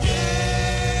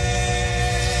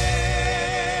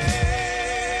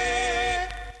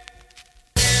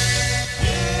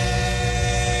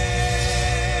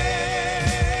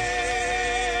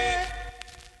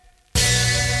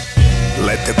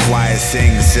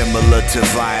sing similar to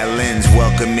violins,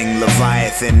 welcoming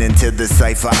Leviathan into the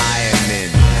cipher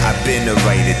ironing. I've been a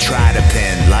writer, try to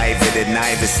pen, liver than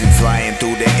Iverson, flying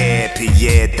through the air,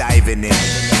 Pierre diving in.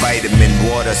 Vitamin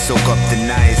water, soak up the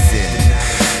niacin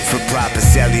for proper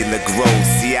cellular growth.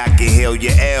 See, I can heal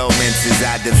your ailments as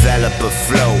I develop a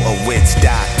flow. A witch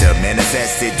doctor,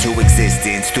 manifested to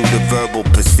existence through the verbal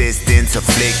persistence.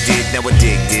 Afflicted, now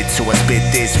addicted, so I spit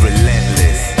this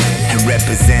relentless and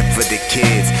represent for the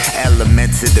kids,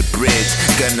 elements of the bridge.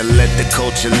 Gonna let the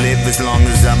culture live as long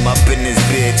as I'm up in this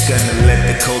bitch. Gonna let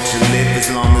the culture live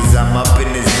as long as I'm up in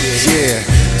this bitch. Yeah,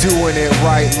 doing it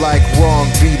right like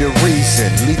wrong be the reason.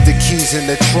 Leave the keys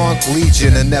in the trunk,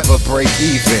 legion, and never break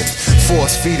even.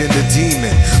 Force feeding the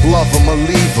demon, love him or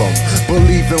leave him.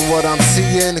 Believe in what I'm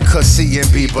seeing, cause seeing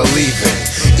be believing.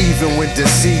 Even when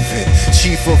deceiving,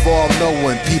 chief of all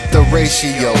knowing, peep the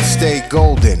ratio, stay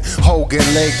golden. Hogan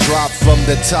leg drop from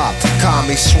the top,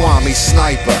 Kami Swami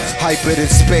sniper. Hype it in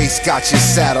space, got your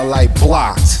satellite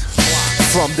blocked.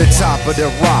 From the top of the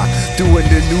rock, doing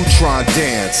the neutron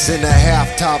dance in a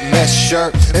half-top mesh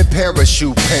shirt and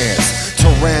parachute pants.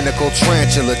 Tyrannical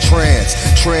tarantula trance,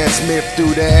 transmit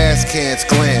through the ass cans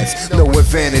glance. No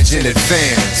advantage in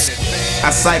advance. I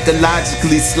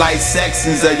psychologically slice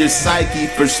sections of your psyche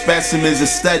for specimens of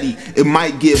study. It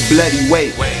might get bloody.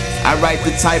 Wait, I write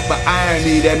the type of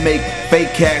irony that make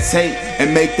fake cats hate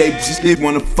and make they just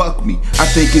wanna fuck me. I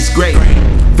think it's great.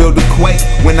 Feel the quake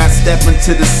when I step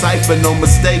into the cipher. No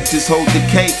mistake, just hold the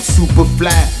cape. Super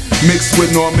fly, mixed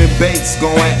with Norman Bates.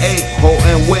 Going ape,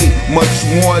 holding weight, much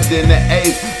more than an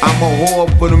ape. I'm a whore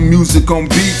for the music on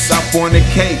beats. I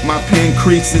fornicate, my pen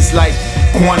creases like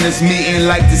corners meeting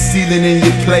like the ceiling in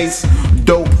your place.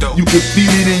 Dope, you can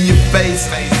feel it in your face.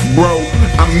 Bro,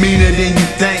 I'm meaner than you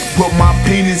think. Put my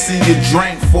penis in your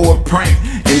drink for a prank.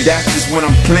 And that's just when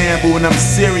I'm playing, but when I'm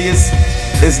serious,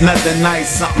 it's nothing nice,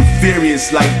 something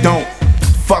furious. Like don't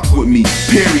fuck with me,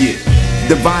 period.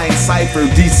 Divine Cypher,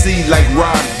 DC like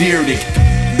Rob Dyrdek.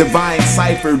 Divine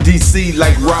Cypher, DC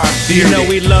like Rob Dyrdek. You know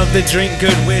we love to drink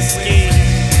good whiskey.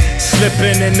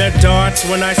 Slipping in the darts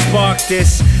when I spark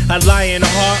this. A lion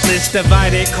heartless,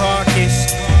 divided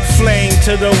carcass. Flame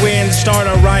to the wind, start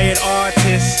a riot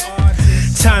artist.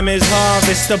 Time is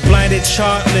harvest, the blinded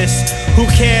chartless. Who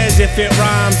cares if it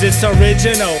rhymes, it's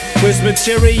original. With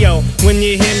material, when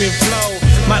you hear me flow.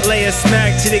 Might lay a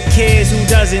smack to the kids who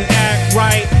doesn't act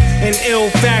right. And ill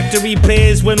factory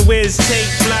players when Wiz take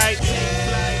flight.